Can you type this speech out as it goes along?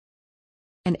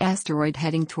An asteroid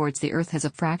heading towards the Earth has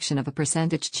a fraction of a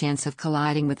percentage chance of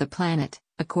colliding with the planet,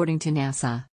 according to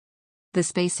NASA. The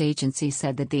space agency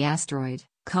said that the asteroid,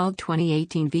 called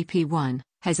 2018 VP1,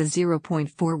 has a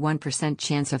 0.41%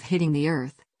 chance of hitting the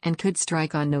Earth, and could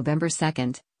strike on November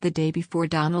 2, the day before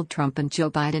Donald Trump and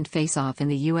Joe Biden face off in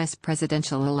the U.S.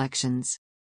 presidential elections.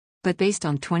 But based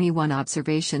on 21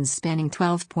 observations spanning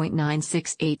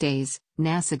 12.968 days,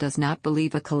 NASA does not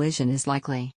believe a collision is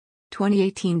likely.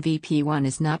 2018 VP1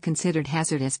 is not considered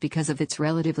hazardous because of its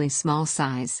relatively small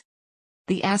size.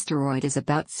 The asteroid is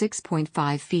about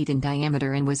 6.5 feet in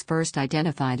diameter and was first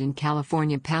identified in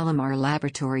California Palomar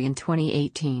Laboratory in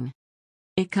 2018.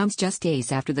 It comes just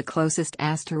days after the closest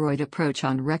asteroid approach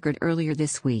on record earlier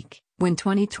this week, when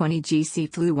 2020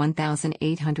 GC flew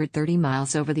 1,830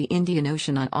 miles over the Indian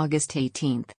Ocean on August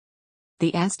 18.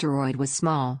 The asteroid was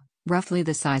small, roughly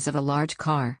the size of a large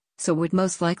car, so would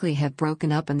most likely have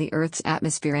broken up in the Earth's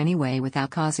atmosphere anyway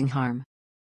without causing harm.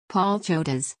 Paul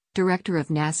Chodas, director of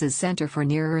NASA's Center for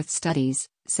Near-Earth Studies,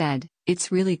 said,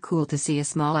 "It's really cool to see a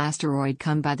small asteroid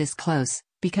come by this close,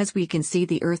 because we can see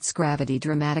the Earth's gravity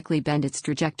dramatically bend its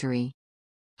trajectory.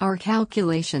 Our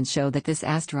calculations show that this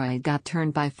asteroid got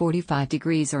turned by 45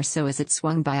 degrees or so as it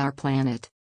swung by our planet."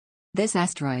 This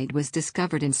asteroid was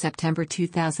discovered in September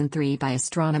 2003 by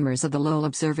astronomers of the Lowell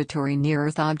Observatory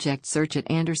Near-Earth Object Search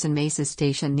at Anderson Mesa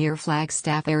Station near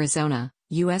Flagstaff, Arizona,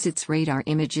 U.S. Its radar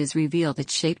images revealed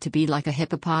its shape to be like a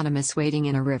hippopotamus wading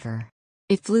in a river.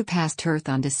 It flew past Earth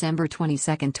on December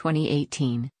 22,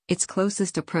 2018, its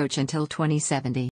closest approach until 2070.